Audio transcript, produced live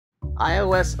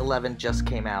iOS 11 just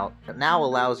came out. It now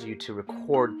allows you to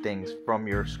record things from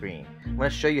your screen. I'm going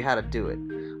to show you how to do it.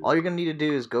 All you're going to need to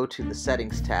do is go to the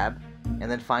Settings tab and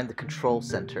then find the Control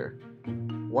Center.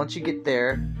 Once you get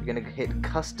there, you're going to hit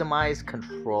Customize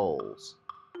Controls.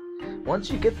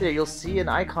 Once you get there, you'll see an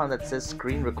icon that says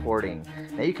Screen Recording.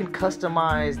 Now you can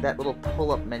customize that little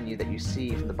pull-up menu that you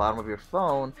see from the bottom of your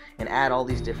phone and add all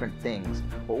these different things.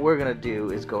 What we're going to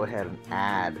do is go ahead and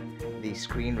add the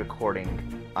Screen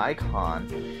Recording icon,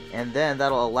 and then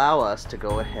that'll allow us to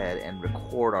go ahead and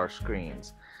record our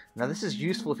screens. Now this is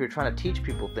useful if you're trying to teach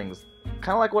people things,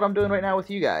 kind of like what I'm doing right now with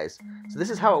you guys. So this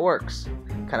is how it works.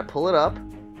 Kind of pull it up,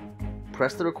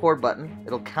 press the record button,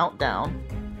 it'll count down,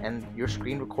 and your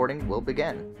screen recording will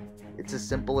begin. It's as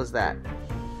simple as that.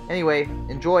 Anyway,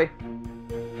 enjoy!